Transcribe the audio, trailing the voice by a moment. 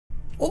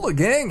Hola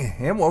gang,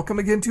 and welcome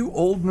again to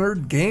Old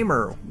Nerd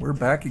Gamer. We're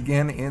back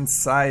again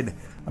inside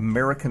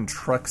American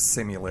Truck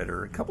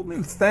Simulator. A couple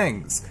new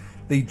things.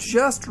 They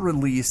just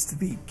released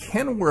the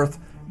Kenworth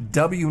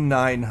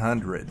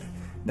W900.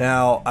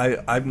 Now,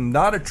 I'm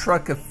not a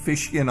truck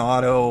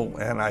aficionado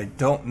and I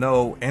don't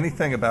know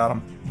anything about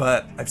them,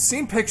 but I've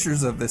seen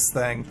pictures of this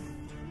thing.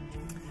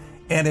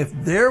 And if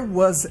there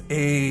was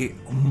a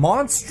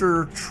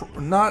monster,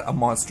 not a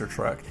monster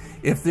truck,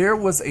 if there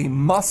was a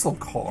muscle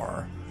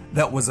car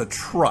that was a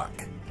truck,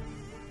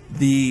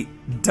 the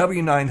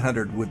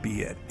W900 would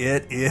be it.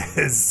 It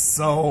is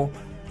so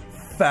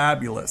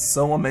fabulous,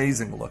 so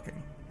amazing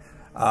looking.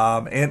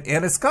 And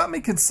it's got me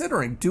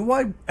considering, do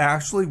I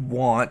actually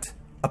want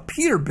a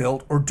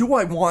Peterbilt or do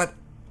I want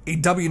a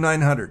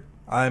W900?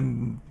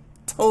 I'm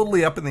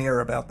totally up in the air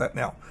about that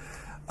now.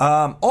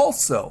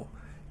 Also,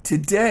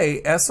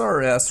 today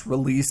SRS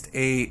released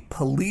a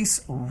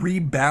police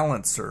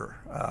rebalancer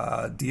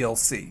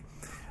DLC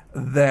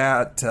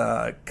that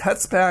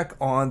cuts back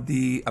on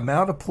the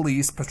amount of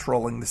police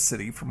patrolling the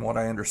city, from what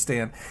I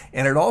understand,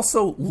 and it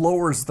also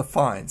lowers the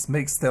fines,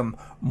 makes them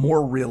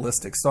more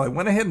realistic. So I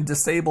went ahead and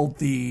disabled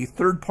the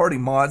third-party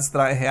mods that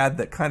I had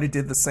that kind of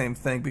did the same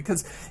thing,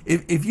 because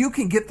if you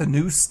can get the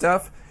new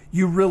stuff,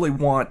 you really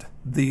want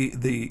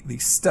the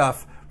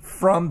stuff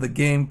from the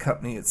game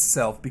company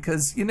itself,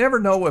 because you never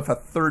know if a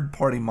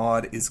third-party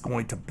mod is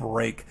going to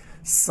break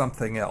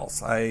something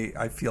else.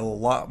 I feel a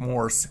lot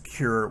more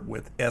secure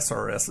with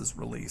SRS's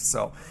release.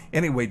 So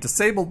anyway,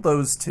 disabled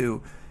those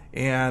two,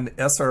 and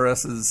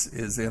SRS's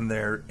is in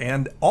there.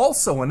 And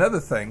also another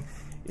thing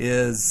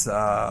is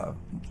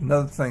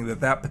another thing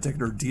that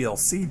particular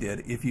DLC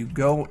did. If you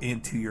go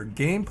into your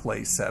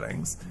gameplay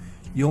settings,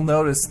 you'll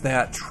notice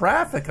that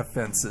traffic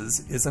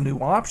offenses is a new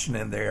option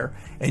in there,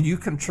 and you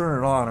can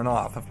turn it on and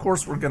off. Of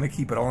course, we're going to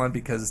keep it on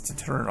because to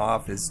turn it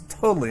off is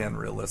totally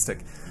unrealistic.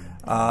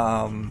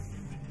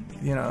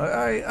 You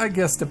know, I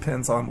guess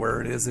depends on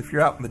where it is. If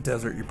you're out in the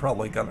desert, you're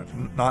probably going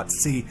to not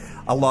see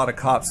a lot of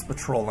cops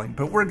patrolling,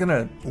 but we're going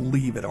to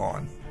leave it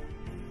on.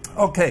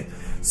 Okay,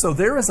 so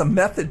there is a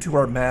method to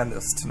our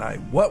madness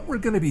tonight. What we're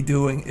going to be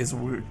doing is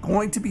we're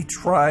going to be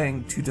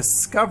trying to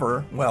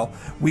discover, well,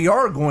 we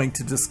are going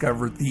to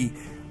discover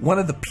one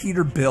of the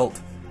Peterbilt,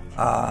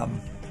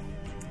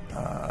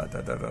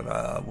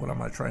 what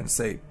am I trying to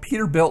say?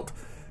 Peterbilt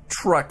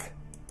truck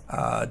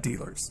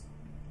dealers,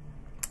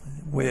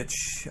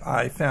 which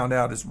I found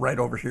out is right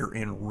over here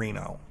in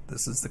Reno.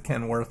 This is the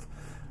Kenworth,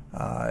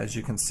 as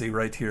you can see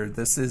right here.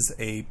 This is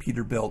a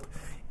Peterbilt,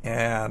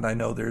 and I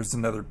know there's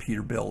another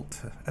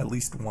Peterbilt, at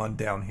least one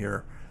down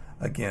here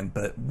again,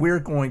 but we're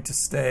going to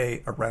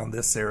stay around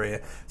this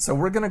area. So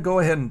we're going to go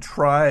ahead and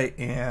try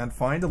and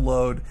find a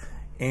load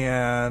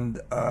and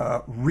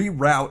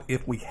reroute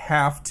if we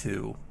have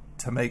to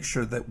make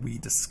sure that we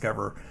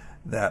discover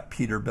that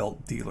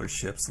Peterbilt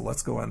dealership. So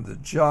let's go into the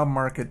job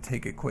market,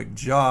 take a quick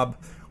job.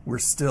 We're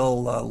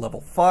still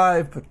level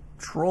 5,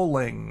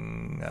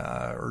 patrolling,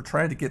 or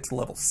trying to get to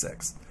level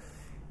 6.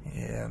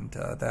 And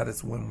that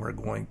is when we're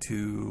going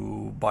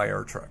to buy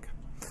our truck.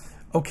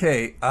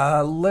 Okay,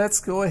 let's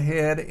go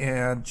ahead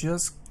and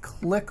just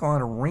click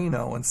on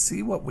Reno and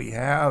see what we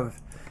have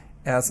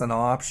as an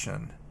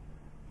option.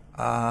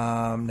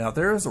 Now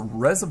there is a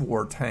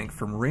reservoir tank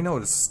from Reno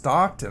to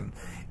Stockton,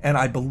 and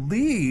I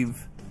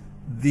believe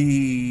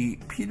the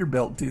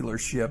Peterbilt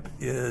dealership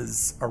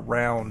is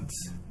around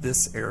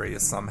this area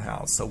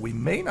somehow, so we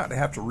may not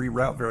have to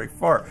reroute very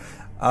far.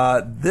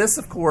 This,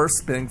 of course,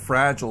 spinning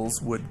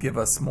fragiles would give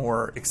us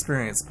more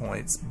experience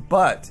points,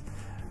 but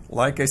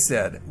like I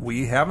said,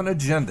 we have an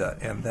agenda,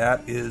 and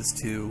that is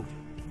to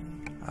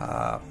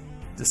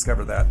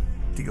discover that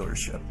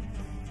dealership.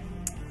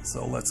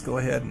 So let's go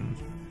ahead and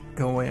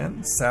go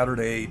in.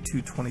 Saturday,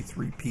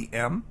 2:23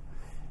 p.m.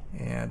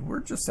 and we're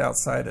just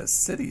outside a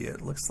city.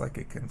 It looks like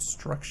a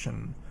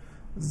construction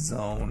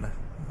zone.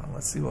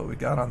 Let's see what we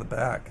got on the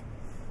back.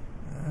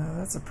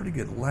 That's a pretty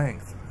good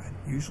length. I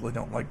usually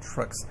don't like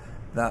trucks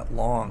that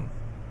long,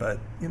 but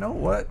you know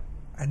what?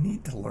 I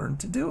need to learn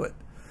to do it.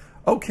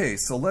 Okay,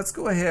 so let's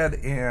go ahead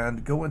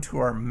and go into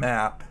our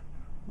map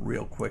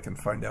real quick and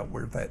find out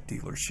where that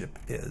dealership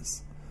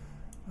is.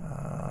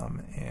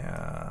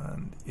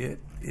 And it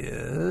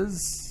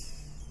is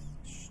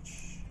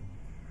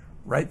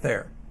right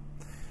there.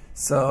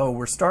 So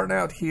we're starting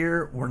out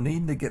here. We're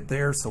needing to get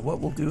there. So what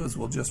we'll do is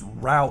we'll just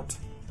route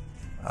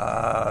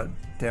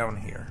down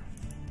here.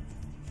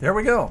 There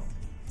we go.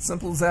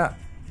 Simple as that.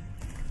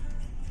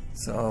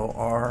 So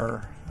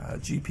our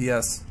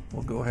GPS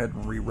will go ahead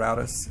and reroute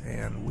us,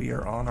 and we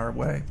are on our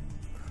way.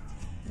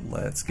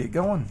 Let's get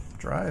going.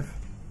 Drive.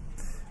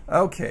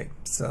 Okay,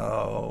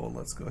 so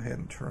let's go ahead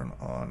and turn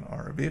on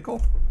our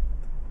vehicle.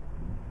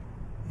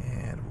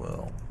 And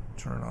we'll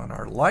turn on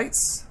our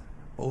lights.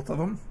 Both of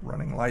them,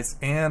 running lights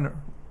and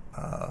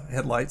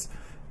headlights,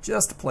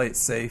 just to play it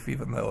safe,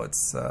 even though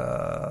it's,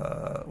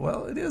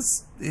 well,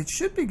 it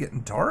should be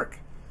getting dark.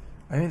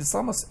 I mean, it's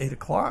almost 8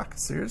 o'clock,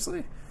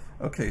 seriously?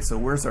 Okay, so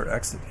where's our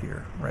exit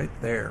here? Right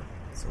there.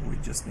 So we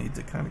just need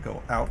to kind of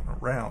go out and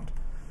around.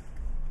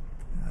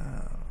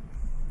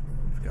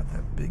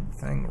 big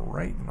thing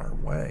right in our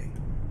way.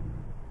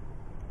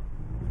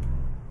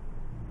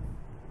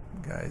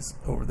 Guys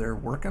over there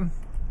working.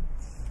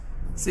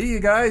 See you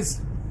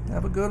guys.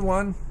 Have a good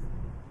one.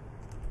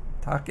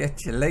 Talk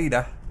at you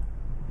later.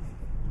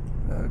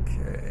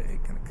 Okay,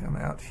 gonna come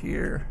out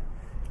here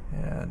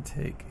and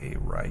take a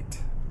right.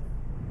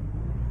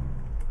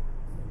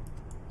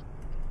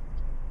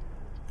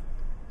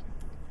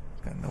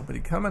 Got nobody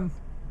coming.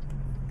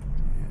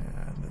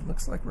 And it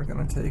looks like we're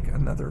gonna take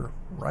another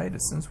right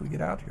as soon as we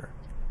get out here.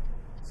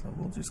 So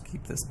we'll just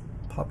keep this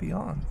puppy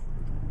on.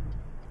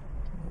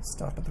 We'll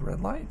stop at the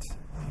red light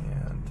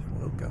and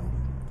we'll go.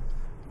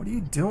 What are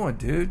you doing,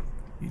 dude?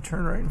 You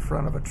turn right in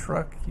front of a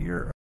truck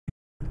here,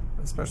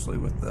 especially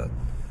with the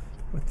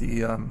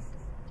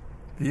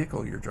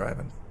vehicle you're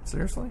driving.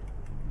 Seriously?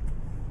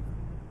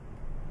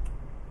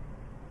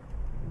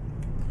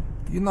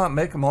 You not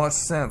making much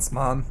sense,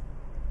 man.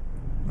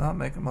 Not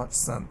making much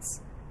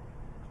sense.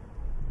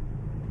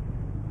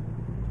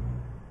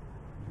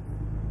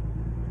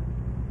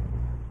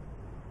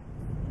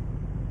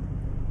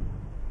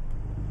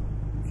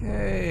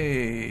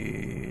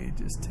 Okay,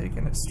 just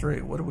taking it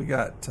straight. What do we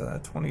got?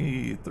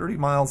 30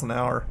 miles an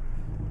hour.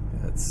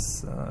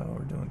 It's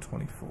we're doing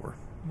 24.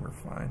 We're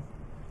fine.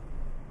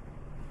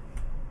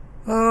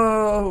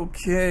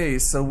 Okay,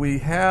 so we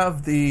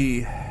have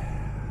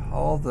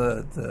all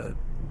the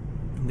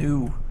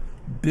new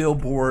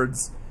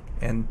billboards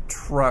and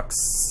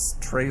trucks,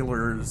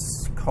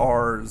 trailers,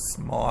 cars,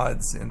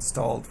 mods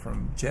installed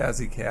from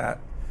Jazzy Cat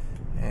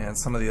and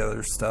some of the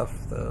other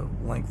stuff. The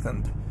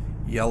lengthened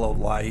yellow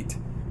light.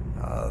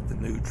 The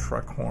new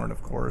truck horn,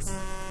 of course.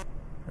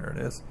 There it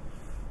is.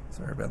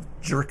 Sorry about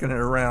jerking it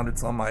around.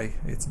 It's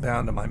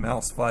bound to my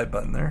mouse 5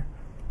 button there.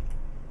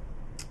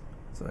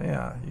 So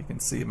yeah, you can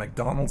see a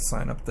McDonald's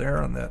sign up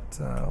there on that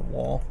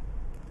wall.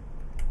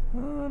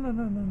 We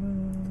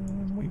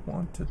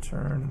want to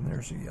turn, and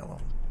there's your yellow.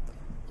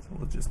 So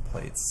we'll just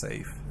play it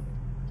safe.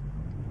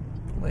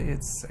 Play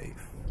it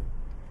safe.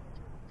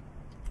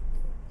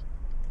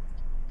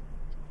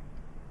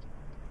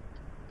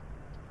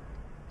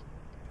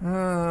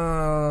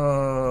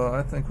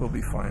 I think we'll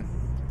be fine.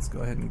 Let's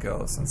go ahead and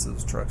go since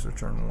those trucks are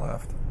turning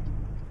left.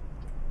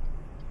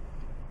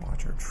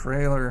 Watch our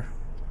trailer.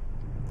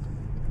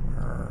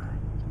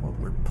 What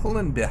we're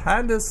pulling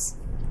behind us.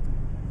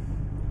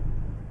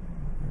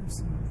 There's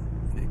some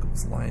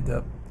vehicles lined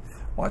up.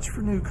 Watch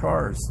for new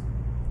cars.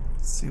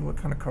 See what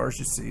kind of cars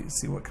you see.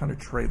 See what kind of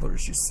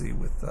trailers you see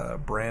with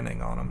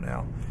branding on them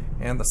now.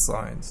 And the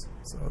signs.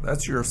 So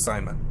that's your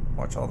assignment.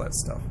 Watch all that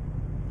stuff.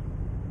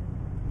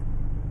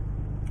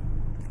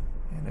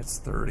 It's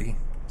 30,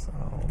 so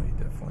we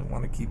definitely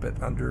want to keep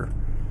it under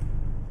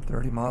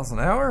 30 miles an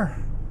hour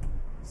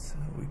so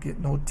we get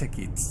no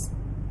tickets.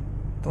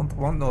 Don't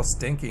want no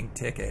stinking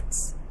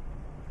tickets.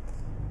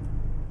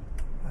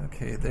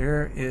 Okay,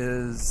 there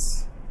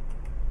is,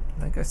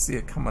 I think I see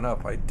it coming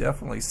up. I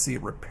definitely see a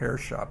repair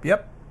shop.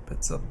 Yep,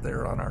 it's up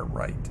there on our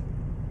right.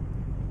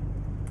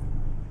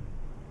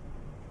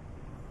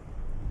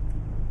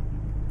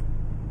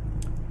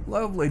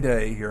 Lovely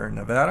day here in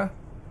Nevada.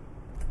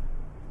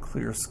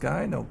 Clear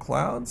sky, no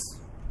clouds.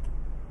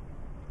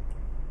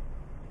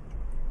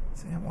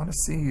 See, I want to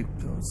see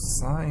those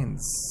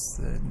signs,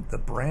 the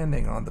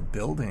branding on the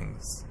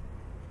buildings.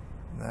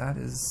 That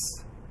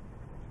is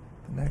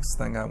the next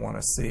thing I want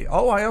to see.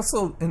 Oh, I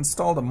also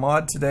installed a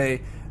mod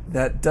today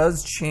that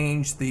does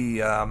change the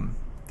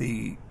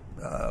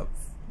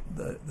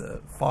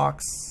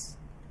Fox.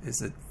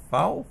 Is it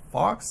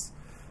Fox?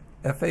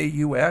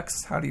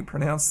 F-A-U-X. How do you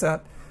pronounce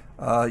that?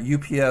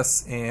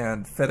 UPS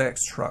and FedEx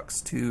trucks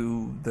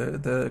to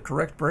the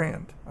correct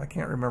brand. I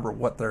can't remember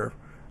what they're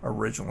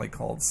originally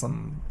called.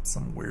 Some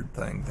weird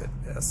thing that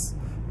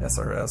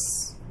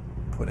SRS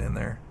put in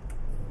there.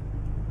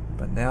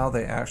 But now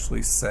they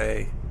actually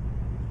say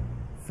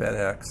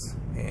FedEx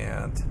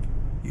and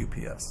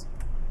UPS.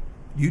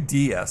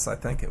 UDS, I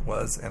think it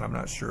was, and I'm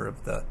not sure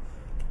of the...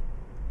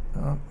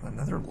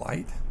 another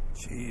light?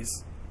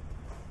 Jeez.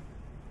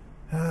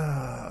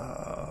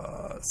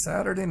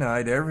 Saturday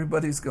night,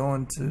 everybody's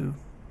going to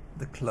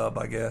the club,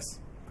 I guess.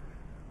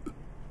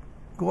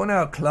 Going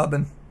out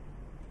clubbing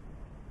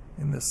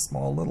in this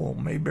small little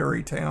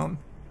Mayberry town.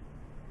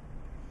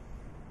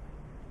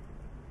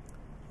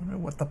 I wonder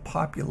what the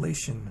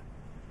population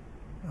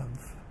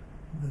of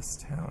this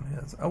town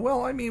is. Oh,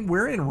 well, I mean,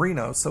 we're in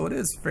Reno, so it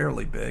is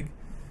fairly big.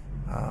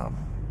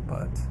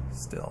 But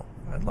still,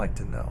 I'd like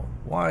to know.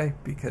 Why?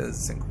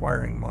 Because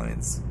inquiring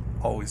minds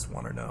always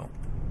want to know.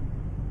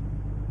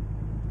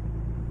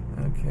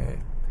 Okay,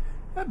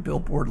 that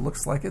billboard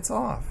looks like it's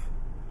off.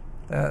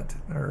 That,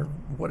 or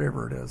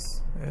whatever it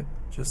is, it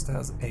just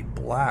has a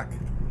black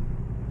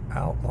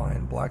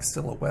outline, black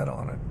silhouette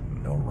on it,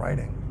 no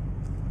writing.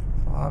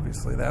 So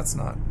obviously that's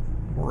not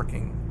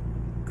working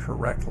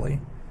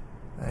correctly.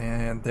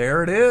 And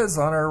there it is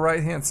on our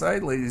right hand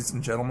side, ladies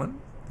and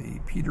gentlemen, the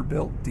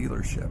Peterbilt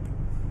dealership.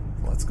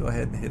 Let's go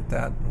ahead and hit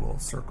that and we'll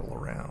circle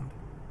around.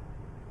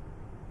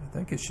 I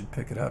think it should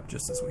pick it up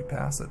just as we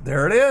pass it.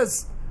 There it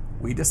is!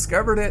 We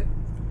discovered it.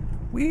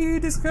 We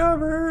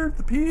discovered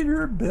the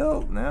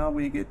Peterbilt. Now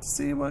we get to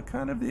see what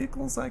kind of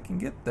vehicles I can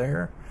get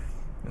there.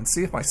 And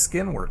see if my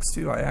skin works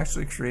too. I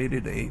actually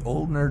created a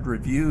Old Nerd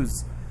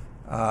Reviews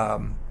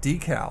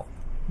decal.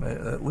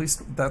 At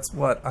least that's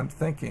what I'm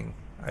thinking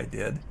I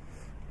did.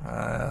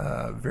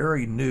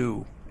 Very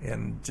new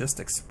and just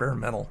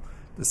experimental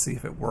to see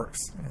if it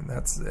works. And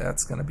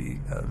that's going to be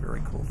a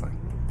very cool thing.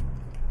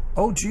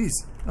 Oh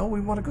geez. Oh,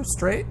 we want to go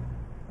straight?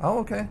 Oh,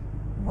 okay.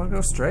 We want to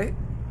go straight?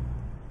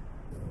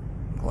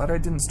 Glad I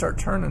didn't start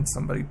turning.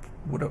 Somebody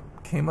would have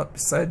came up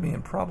beside me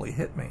and probably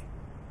hit me.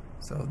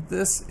 So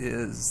this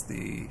is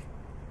the...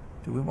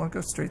 Do we want to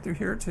go straight through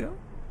here too?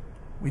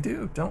 We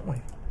do, don't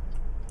we?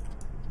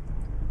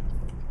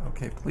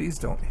 Okay, please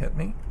don't hit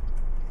me.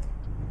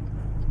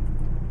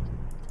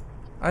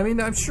 I mean,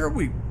 I'm sure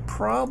we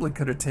probably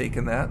could have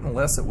taken that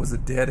unless it was a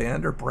dead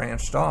end or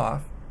branched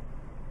off.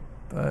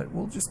 But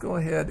we'll just go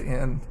ahead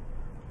and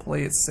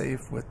play it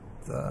safe with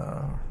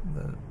the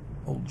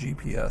old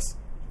GPS.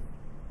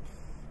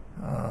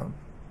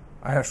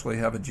 I actually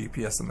have a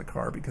GPS in the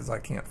car because I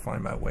can't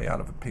find my way out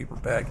of a paper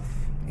bag,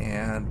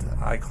 and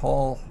I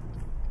call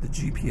the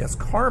GPS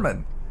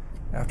Carmen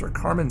after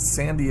Carmen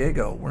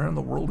Sandiego. Where in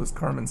the world is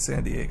Carmen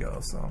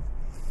Sandiego? So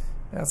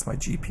that's my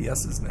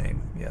GPS's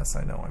name. Yes,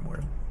 I know I'm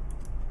weird.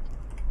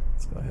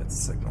 Let's go ahead and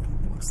signal.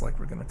 Looks like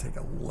we're going to take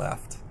a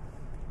left.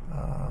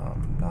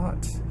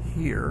 Not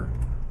here,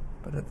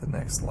 but at the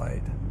next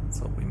light. Let's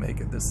hope we make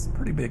it. This is a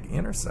pretty big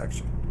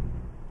intersection.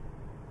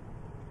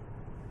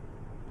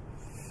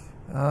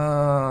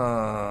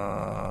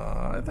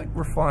 I think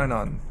we're fine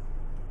on...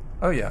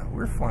 Oh yeah,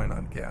 we're fine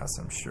on gas,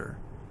 I'm sure.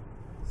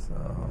 So,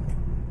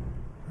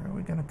 where are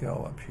we going to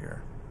go up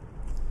here?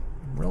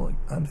 I'm really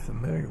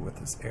unfamiliar with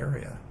this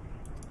area.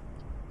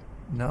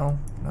 No,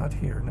 not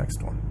here.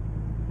 Next one.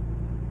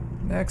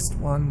 Next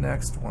one,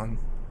 next one.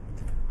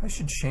 I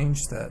should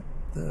change that,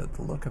 the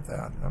look of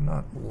that. I'm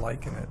not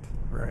liking it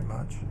very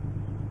much.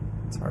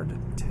 It's hard to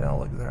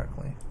tell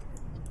exactly.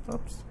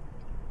 Oops.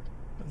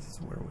 This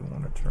is where we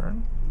want to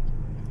turn.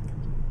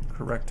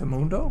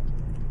 Correctamundo.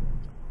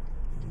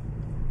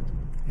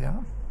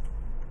 Yeah.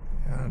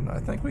 And I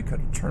think we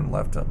could turn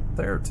left up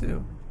there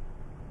too.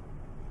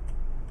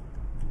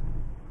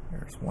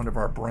 There's one of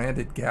our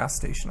branded gas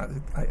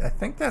stations. I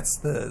think that's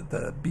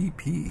the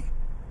BP.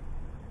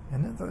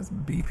 Isn't it? That's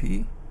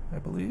BP, I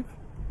believe.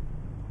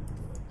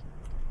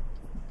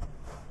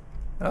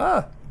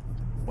 Ah!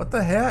 What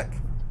the heck?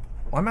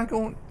 Why am I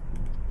going...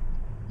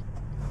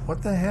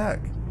 What the heck?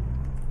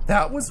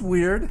 That was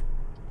weird.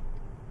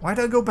 Why'd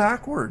I go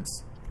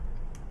backwards?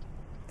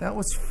 That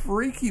was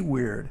freaky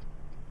weird.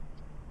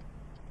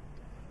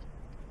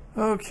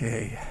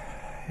 Okay,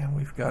 and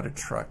we've got a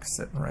truck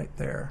sitting right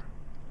there.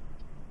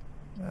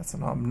 That's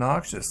an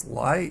obnoxious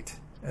light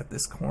at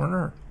this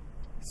corner.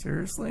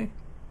 Seriously?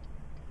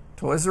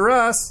 Toys R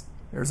Us.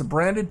 There's a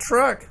branded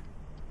truck.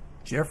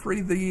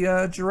 Jeffrey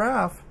the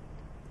giraffe.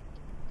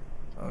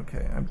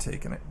 Okay, I'm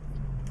taking it.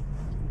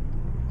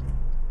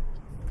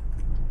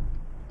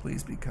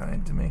 Please be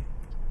kind to me.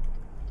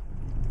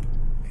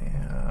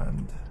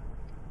 And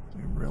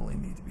we really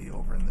need to be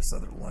over in this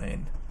other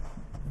lane.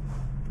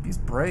 These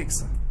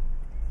brakes.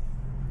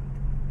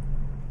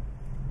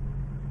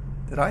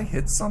 Did I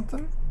hit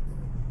something?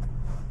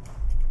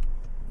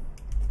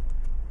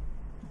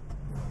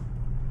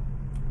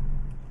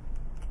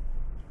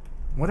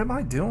 What am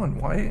I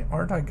doing? Why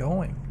aren't I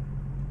going?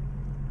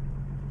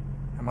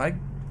 Am I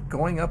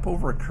going up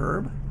over a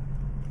curb?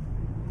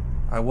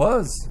 I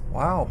was.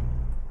 Wow.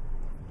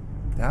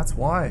 That's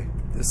why.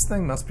 This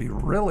thing must be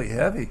really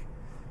heavy.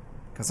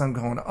 Because I'm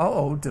going,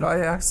 uh-oh, did I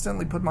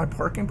accidentally put my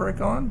parking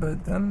brake on?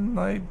 But then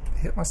I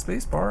hit my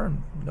space bar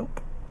and nope.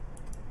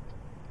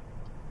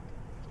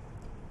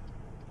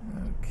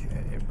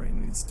 Okay, everybody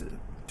needs to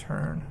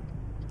turn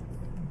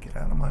and get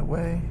out of my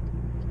way.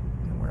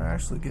 And we're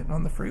actually getting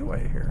on the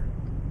freeway here.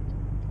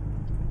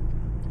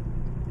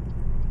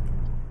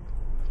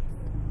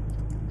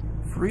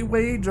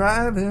 Freeway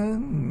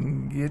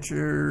driving, get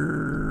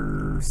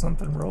your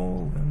something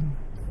rolling.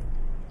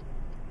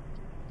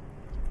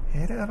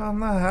 Head out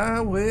on the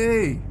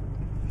highway,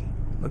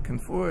 looking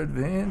for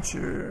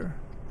adventure.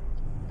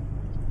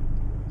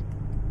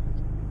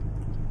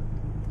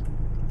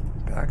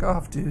 Back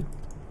off, dude.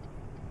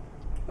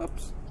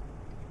 Oops.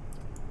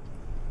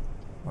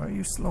 Why are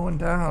you slowing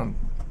down,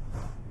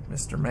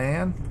 Mr.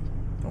 Man?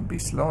 Don't be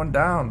slowing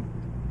down.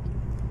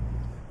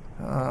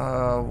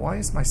 Why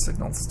is my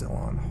signal still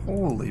on?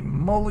 Holy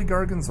moly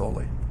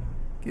garganzoli.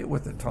 Get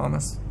with it,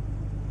 Thomas.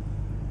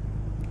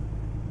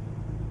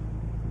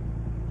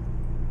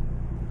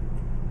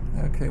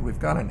 Okay, we've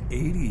got an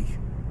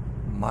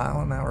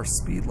 80-mile-an-hour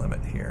speed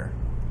limit here.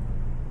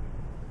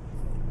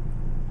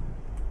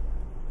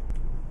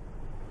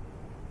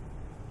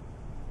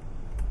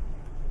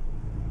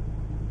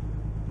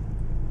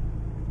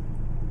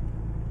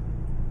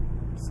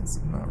 Since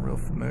I'm not real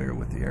familiar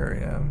with the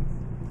area, I'm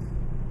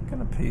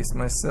gonna pace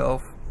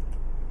myself.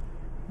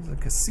 There's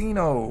a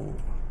casino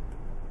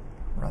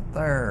right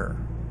there.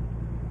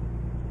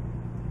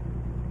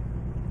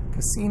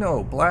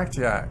 Casino,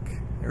 blackjack.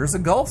 There's a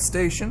golf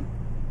station.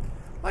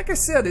 Like I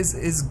said,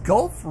 is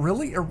golf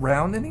really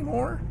around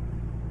anymore?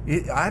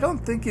 I don't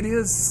think it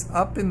is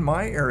up in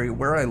my area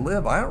where I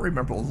live. I don't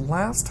remember the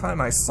last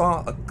time I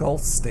saw a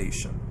golf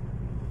station.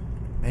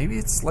 Maybe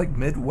it's like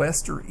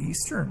Midwest or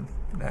Eastern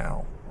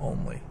now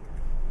only.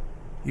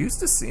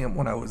 Used to see them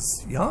when I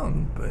was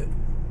young, but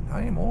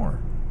not anymore.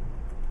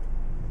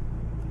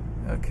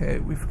 Okay,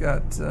 we've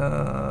got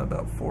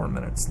about 4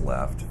 minutes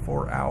left,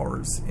 4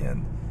 hours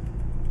in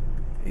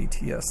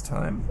ATS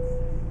time.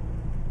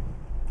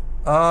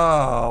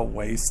 Oh,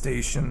 way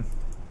station.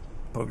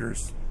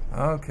 Boogers.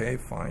 Okay,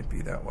 fine,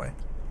 be that way.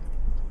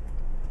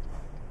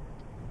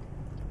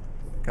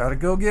 Gotta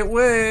go get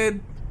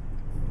weighed.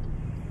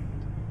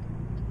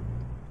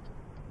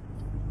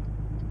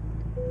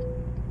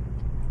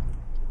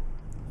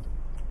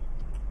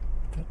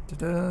 Da,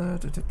 da,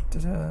 da, da, da,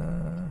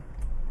 da.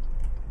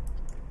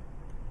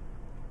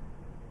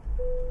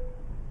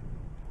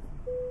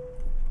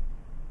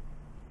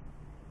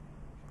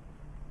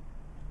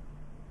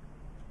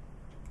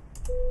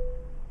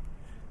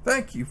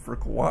 Thank you for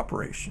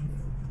cooperation.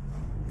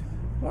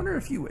 I wonder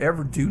if you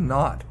ever do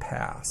not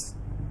pass.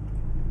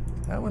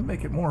 That would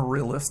make it more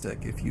realistic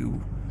if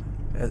you,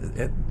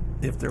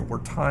 if there were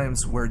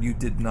times where you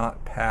did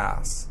not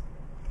pass.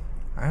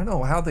 I don't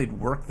know how they'd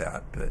work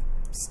that, but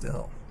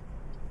still.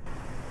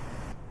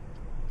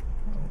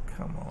 Oh,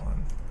 come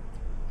on.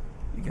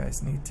 You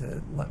guys need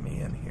to let me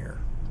in here.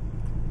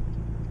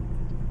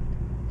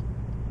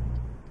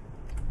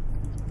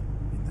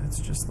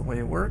 That's just the way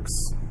it works.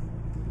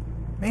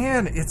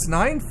 Man, it's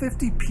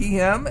 9:50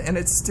 p.m. and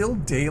it's still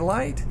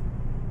daylight?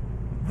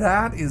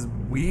 That is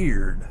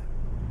weird.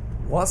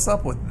 What's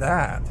up with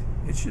that?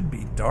 It should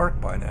be dark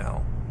by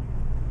now.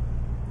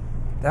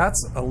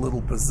 That's a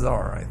little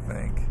bizarre, I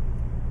think.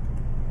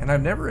 And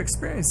I've never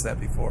experienced that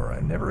before.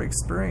 I've never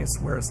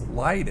experienced where it's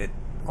light at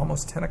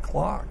almost 10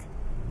 o'clock.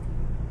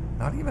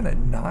 Not even at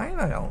 9,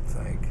 I don't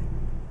think.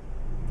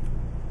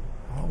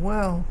 Oh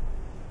well.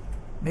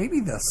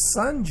 Maybe the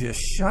sun just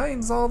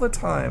shines all the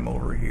time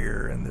over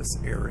here in this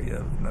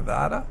area of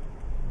Nevada.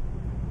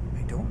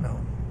 I don't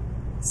know.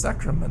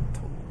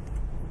 Sacramento.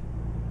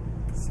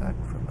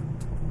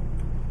 Sacramento.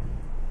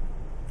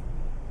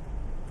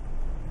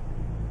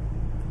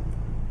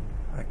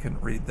 I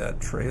couldn't read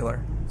that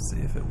trailer.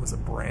 See if it was a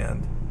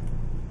brand.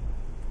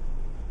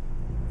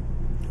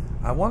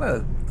 I want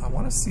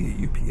to see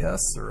a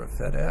UPS or a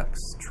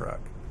FedEx truck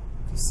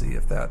to see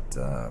if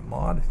that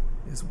mod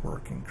is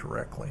working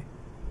correctly.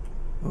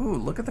 Ooh,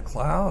 look at the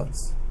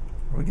clouds.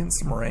 Are we getting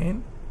some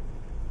rain?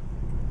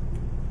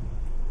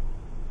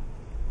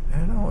 I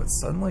don't know, it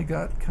suddenly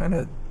got kind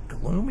of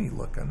gloomy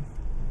looking.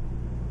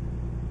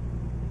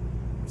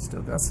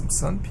 Still got some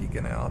sun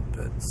peeking out,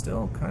 but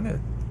still kind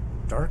of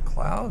dark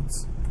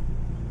clouds.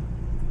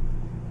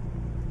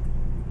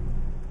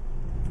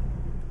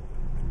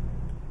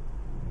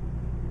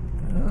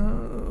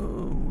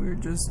 Oh, we're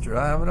just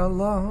driving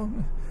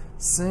along,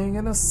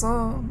 singing a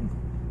song,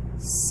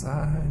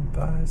 side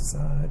by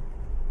side.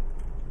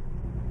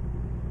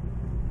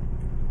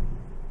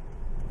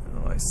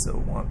 I so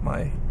want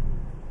my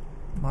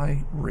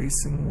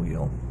racing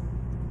wheel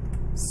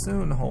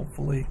soon,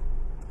 hopefully.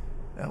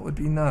 That would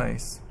be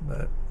nice,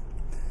 but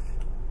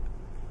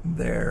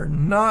they're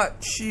not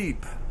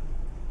cheap.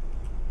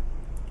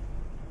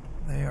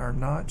 They are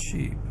not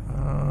cheap.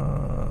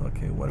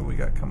 Okay, what do we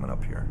got coming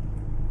up here?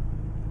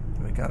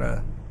 Do we got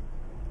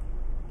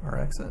our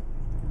exit?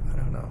 I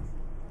don't know.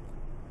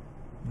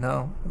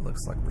 No, it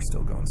looks like we're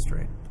still going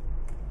straight.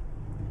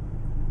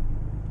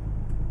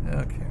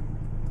 Okay.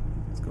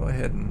 Let's go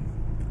ahead and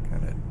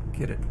kind of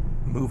get it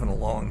moving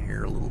along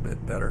here a little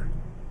bit better.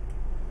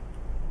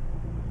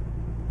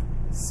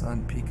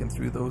 Sun peeking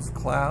through those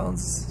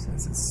clouds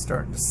as it's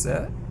starting to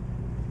set.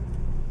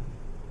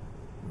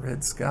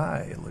 Red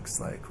sky, it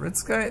looks like. Red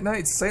sky at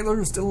night,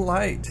 sailor's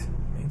delight.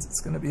 Means it's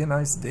going to be a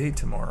nice day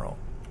tomorrow.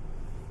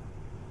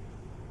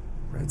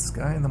 Red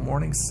sky in the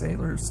morning,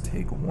 sailors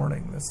take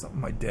warning. That's something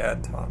my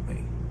dad taught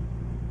me.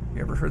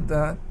 You ever heard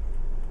that?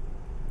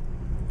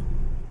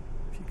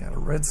 Got a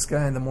red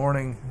sky in the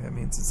morning, that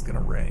means it's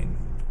gonna rain.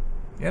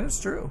 Yeah, it's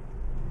true.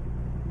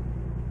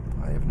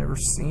 I have never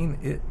seen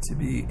it to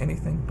be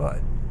anything but.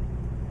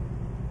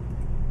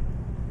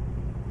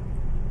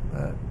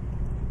 But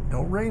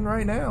no rain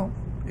right now.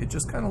 It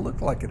just kind of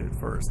looked like it at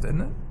first, didn't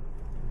it?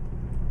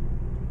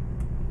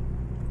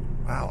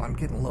 Wow, I'm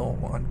getting low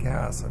on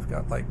gas. I've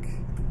got like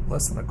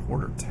less than a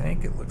quarter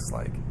tank, it looks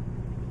like.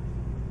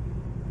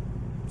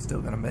 I'm still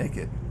gonna make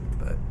it,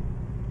 but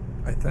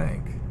I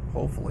think,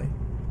 hopefully.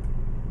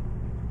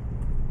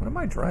 What am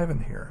I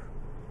driving here?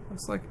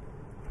 Looks like,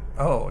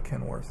 oh, a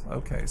Kenworth.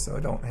 Okay, so I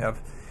don't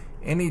have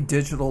any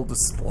digital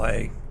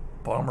display.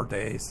 Bomber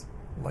days,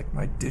 like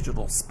my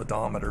digital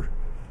speedometer.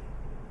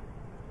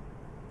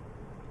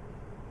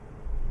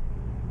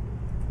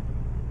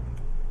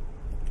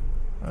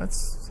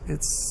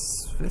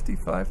 It's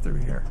 55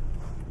 through here.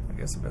 I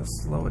guess I better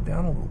slow it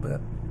down a little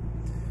bit.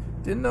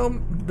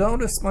 Didn't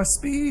notice my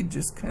speed,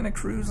 just kind of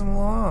cruising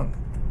along.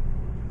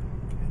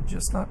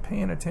 just not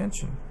paying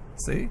attention.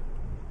 See?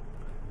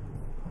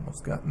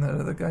 Almost got in that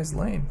other guy's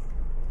lane.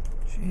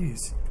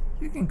 Jeez.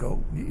 You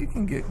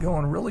can get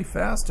going really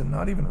fast and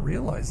not even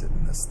realize it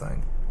in this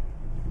thing.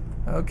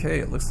 Okay,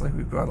 it looks like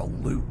we've got a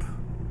loop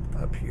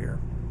up here.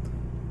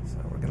 So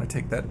we're going to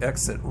take that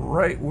exit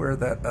right where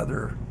that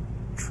other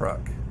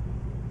truck,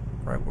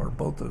 right where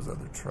both those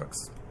other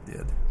trucks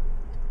did,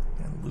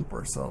 and loop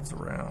ourselves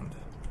around.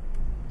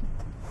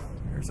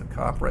 There's a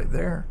cop right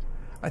there.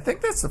 I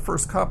think that's the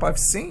first cop I've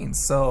seen,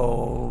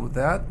 so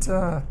that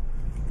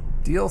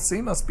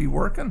DLC must be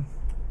working.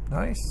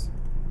 Nice.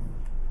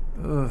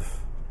 Ugh.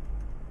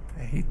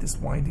 I hate this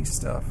windy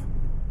stuff.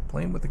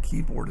 Playing with the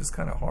keyboard is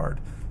kind of hard.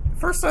 At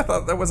first I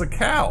thought that was a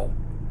cow.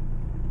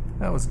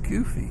 That was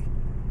goofy.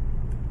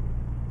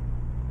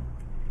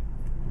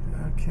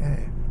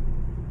 Okay.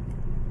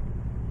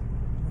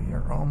 We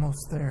are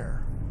almost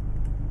there.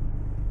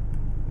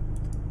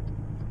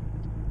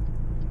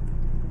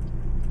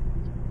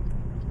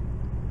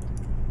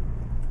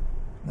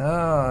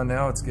 Ah,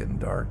 now it's getting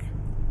dark.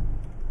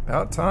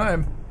 About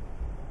time.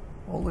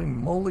 Holy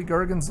moly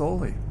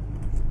garganzoli.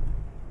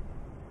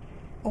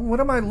 Oh,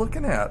 what am I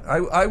looking at?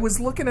 I was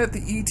looking at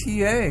the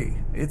ETA.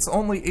 It's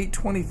only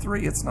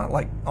 8:23. It's not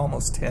like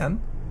almost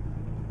 10.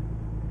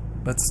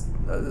 But,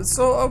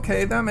 so,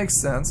 okay, that makes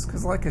sense.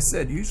 Because like I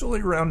said, usually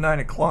around 9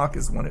 o'clock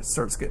is when it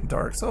starts getting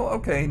dark. So,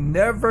 okay,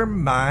 never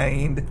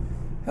mind.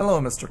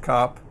 Hello, Mr.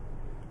 Cop.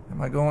 Am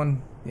I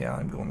going? Yeah,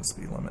 I'm going the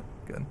speed limit.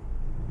 Good.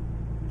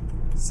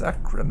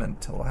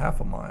 Sacramento, half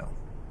a mile.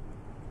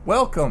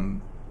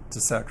 Welcome to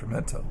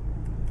Sacramento.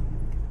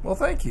 Well,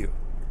 thank you.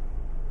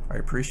 I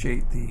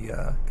appreciate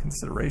the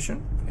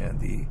consideration and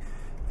the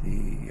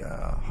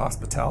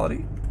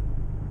hospitality.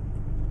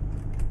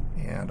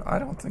 And I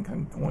don't think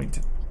I'm going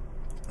to...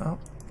 Oh,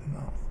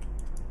 no.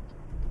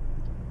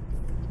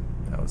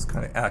 That was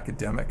kind of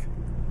academic.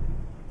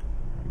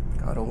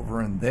 Got over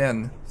and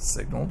then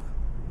signaled.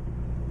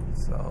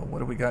 So what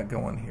do we got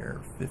going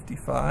here?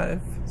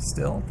 55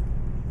 still?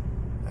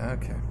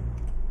 Okay.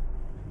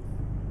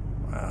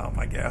 Wow,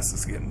 my gas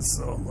is getting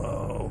so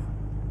low.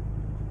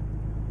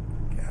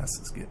 Gas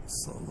is getting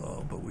so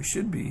low, but we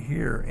should be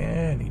here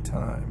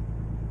anytime.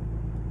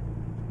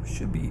 We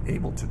should be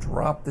able to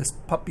drop this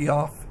puppy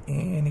off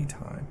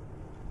anytime.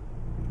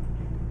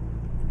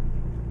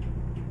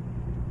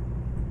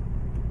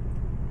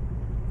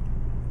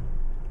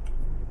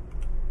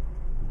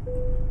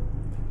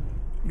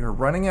 You're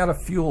running out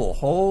of fuel.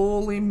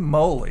 Holy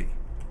moly.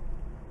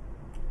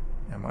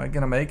 Am I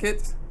gonna make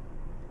it?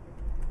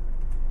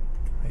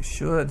 I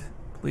should,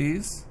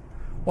 please.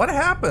 What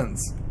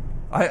happens?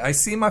 I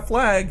see my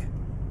flag.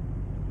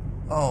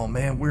 Oh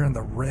man, we're in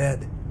the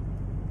red.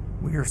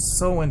 We are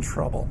so in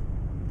trouble.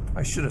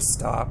 I should have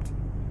stopped.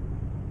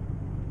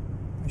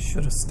 I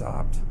should have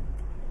stopped.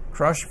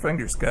 Cross your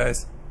fingers,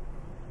 guys.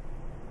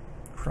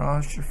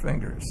 Cross your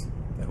fingers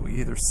that we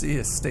either see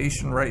a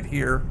station right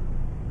here,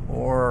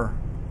 or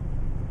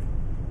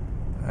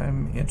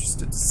I'm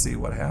interested to see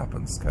what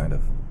happens. Kind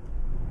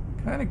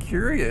of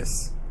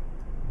curious.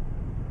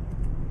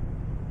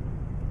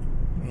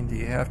 I mean, do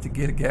you have to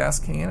get a gas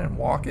can and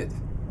walk it,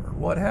 or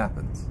what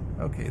happens?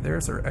 Okay,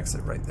 there's our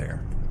exit right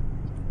there.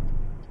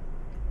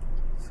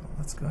 So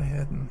let's go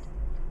ahead and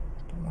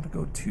don't want to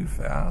go too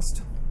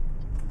fast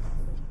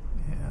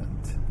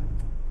and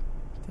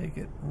take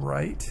it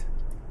right.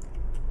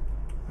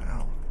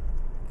 Wow.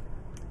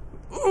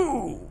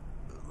 Ooh,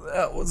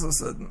 that was a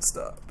sudden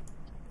stop,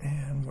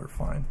 and we're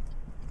fine.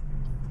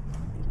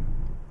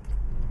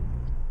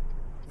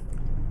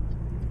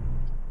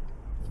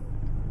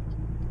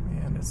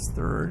 It's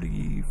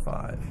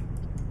 35.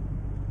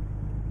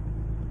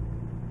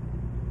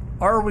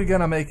 Are we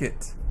gonna make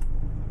it?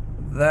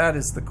 That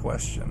is the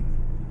question.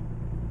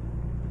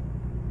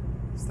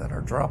 Is that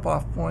our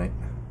drop-off point?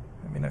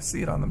 I mean, I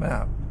see it on the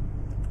map.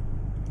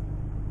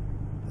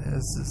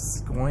 This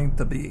is going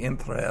to be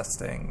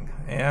interesting.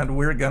 And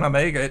we're gonna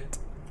make it.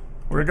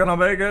 We're gonna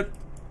make it.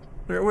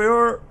 Here we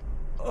are.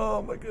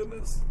 Oh my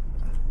goodness.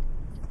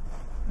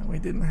 And we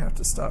didn't have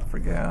to stop for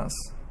gas,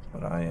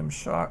 but I am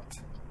shocked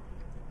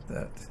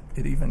that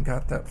it even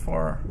got that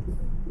far.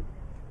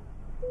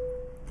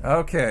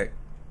 Okay,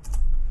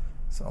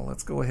 so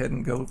let's go ahead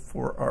and go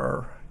for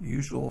our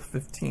usual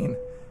 15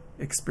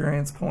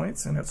 experience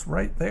points, and it's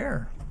right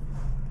there.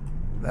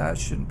 That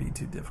shouldn't be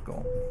too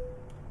difficult.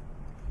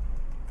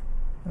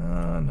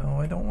 No,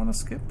 I don't want to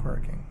skip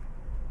parking.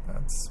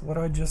 That's what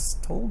I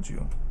just told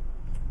you.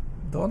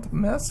 Don't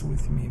mess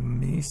with me,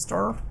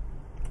 mister.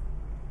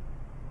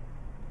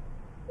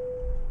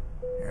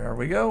 Here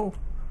we go.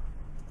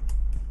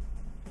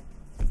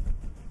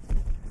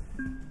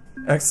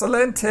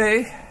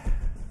 Excelente.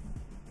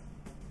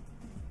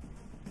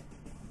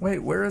 Wait,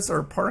 where is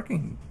our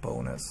parking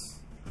bonus?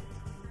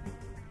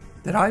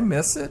 Did I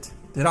miss it?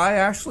 Did I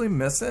actually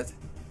miss it?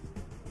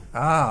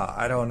 Ah,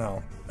 I don't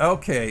know.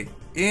 Okay,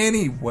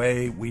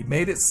 anyway, we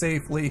made it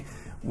safely.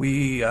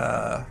 We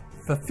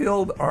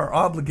fulfilled our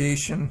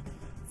obligation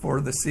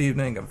for this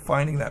evening of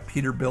finding that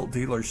Peterbilt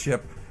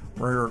dealership.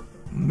 We're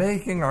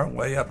making our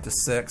way up to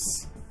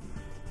 6.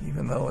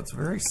 even though it's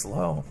very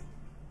slow.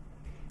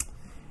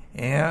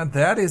 And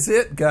that is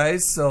it,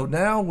 guys. So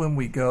now when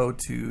we go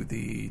to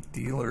the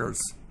dealer's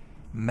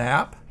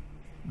map,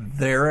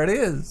 there it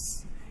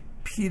is.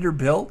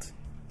 Peterbilt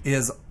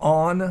is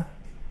on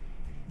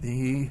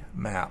the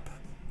map.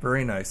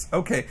 Very nice.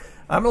 Okay,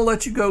 I'm gonna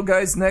let you go,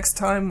 guys. Next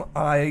time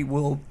I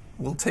will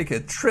take a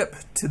trip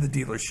to the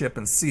dealership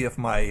and see if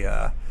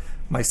my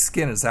my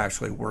skin is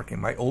actually working,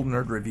 my Old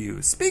Nerd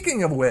Reviews.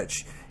 Speaking of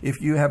which,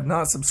 if you have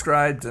not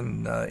subscribed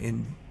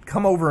and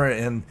come over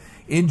and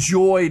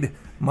enjoyed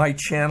my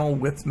channel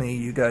with me,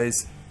 you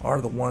guys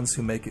are the ones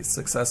who make it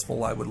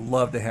successful. I would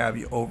love to have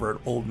you over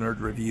at Old Nerd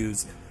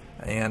Reviews,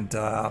 and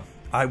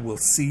I will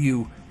see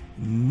you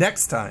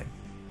next time.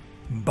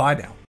 Bye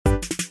now.